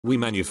We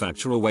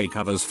manufacture away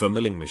covers for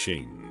milling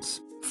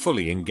machines.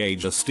 Fully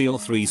engage a steel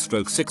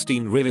 3-stroke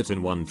 16 rivet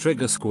in one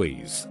trigger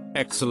squeeze.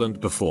 Excellent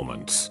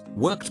performance.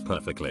 Worked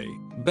perfectly.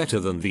 Better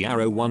than the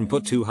Arrow one.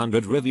 Put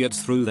 200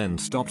 rivets through then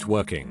stopped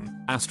working.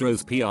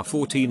 Astro's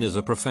PR14 is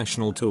a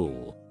professional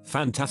tool.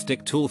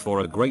 Fantastic tool for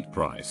a great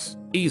price.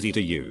 Easy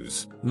to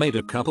use. Made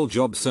a couple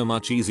jobs so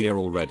much easier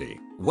already.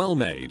 Well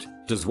made.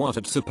 Does what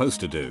it's supposed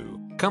to do.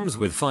 Comes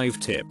with 5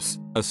 tips.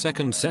 A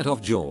second set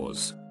of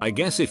jaws. I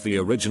guess if the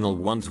original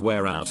ones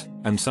wear out,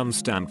 and some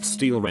stamped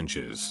steel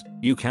wrenches.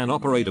 You can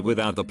operate it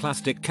without the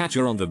plastic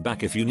catcher on the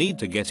back if you need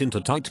to get into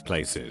tight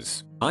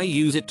places. I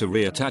use it to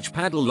reattach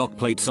paddle lock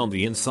plates on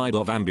the inside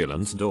of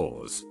ambulance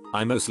doors.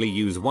 I mostly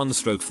use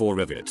 1-stroke 4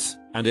 rivets,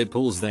 and it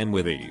pulls them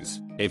with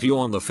ease. If you're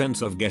on the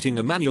fence of getting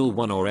a manual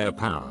one or air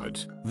powered,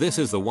 this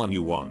is the one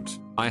you want.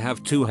 I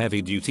have 2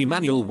 heavy duty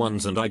manual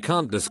ones and I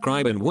can't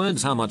describe in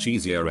words how much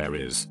easier air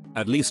is,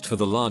 at least for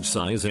the large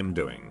size I'm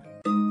doing.